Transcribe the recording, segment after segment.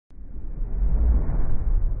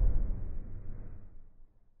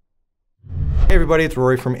Hey everybody, it's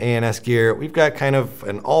Rory from ANS Gear. We've got kind of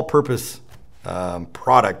an all-purpose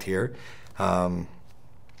product here.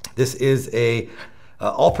 This is a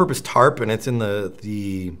all-purpose tarp, and it's in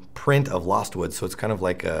the print of lost wood, so it's kind of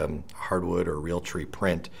like a hardwood or real tree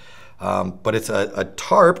print. But it's a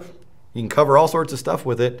tarp. You can cover all sorts of stuff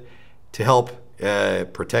with it to help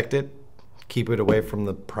protect it, keep it away from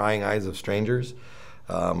the prying eyes of strangers.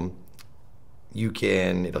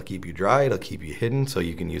 It'll keep you dry, it'll keep you hidden, so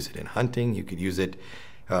you can use it in hunting. You could use it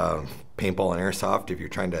paintball and airsoft if you're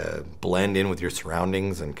trying to blend in with your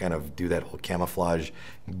surroundings and kind of do that whole camouflage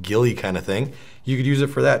ghillie kind of thing. You could use it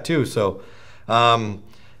for that too. So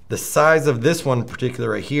the size of this one in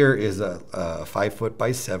particular right here is a 5 foot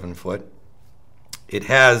by 7 foot. It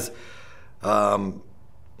has a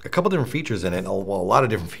couple different features in it, well, a lot of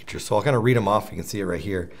different features, so I'll kind of read them off. You can see it right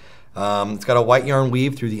here. It's got a white yarn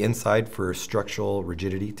weave through the inside for structural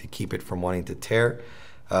rigidity to keep it from wanting to tear.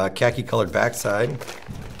 Khaki colored backside. You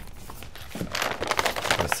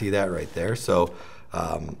can see that right there. So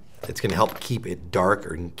it's going to help keep it dark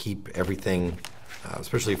and keep everything,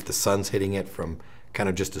 especially if the sun's hitting it, from kind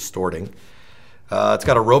of just distorting. It's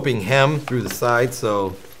got a roping hem through the side,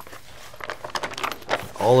 so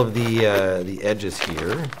all of the edges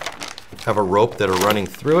here have a rope that are running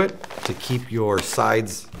through it to keep your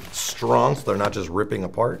sides strong so they're not just ripping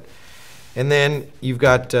apart. And then you've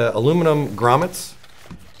got aluminum grommets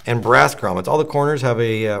and brass grommets. All the corners have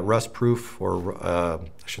a rust-proof, or I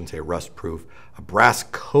shouldn't say rust-proof, a brass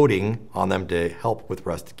coating on them to help with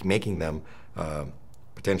rust, making them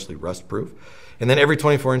potentially rust-proof. And then every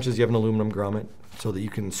 24 inches you have an aluminum grommet so that you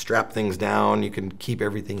can strap things down, you can keep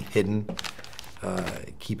everything hidden,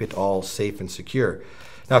 keep it all safe and secure.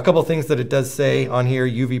 Now, a couple of things that it does say on here: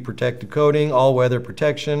 UV protected coating, all weather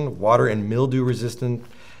protection, water and mildew resistant,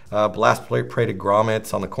 blast plated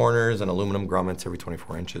grommets on the corners, and aluminum grommets every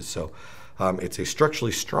 24 inches. So it's a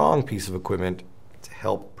structurally strong piece of equipment to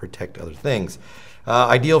help protect other things.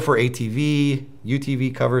 Ideal for ATV,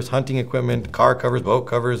 UTV covers, hunting equipment, car covers, boat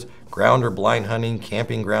covers, ground or blind hunting,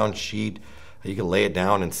 camping ground sheet. You can lay it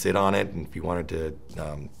down and sit on it, and if you wanted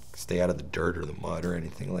to stay out of the dirt or the mud or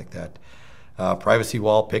anything like that. Privacy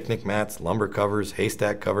wall, picnic mats, lumber covers,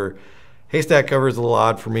 haystack cover. Haystack cover is a little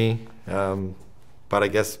odd for me, but I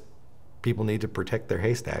guess people need to protect their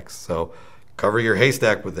haystacks. So cover your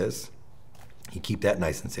haystack with this. You keep that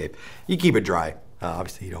nice and safe. You keep it dry.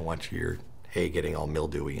 Obviously, you don't want your hay getting all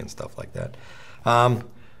mildewy and stuff like that.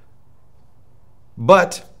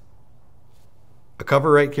 But a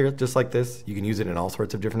cover right here, just like this, you can use it in all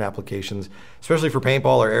sorts of different applications, especially for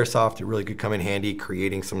paintball or airsoft. It really could come in handy,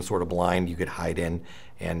 creating some sort of blind you could hide in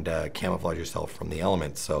and camouflage yourself from the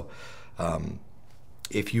elements. So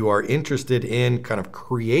if you are interested in kind of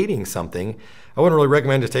creating something, I wouldn't really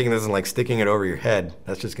recommend just taking this and like sticking it over your head.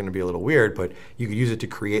 That's just going to be a little weird, but you could use it to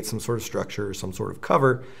create some sort of structure or some sort of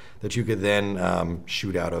cover that you could then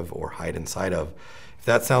shoot out of or hide inside of. If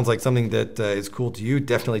that sounds like something that is cool to you,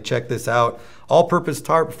 definitely check this out. All-purpose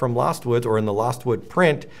tarp from Lost Woods, or in the Lost Wood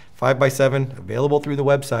print, 5 by 7, available through the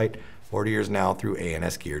website. Order yours now through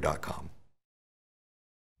ansgear.com.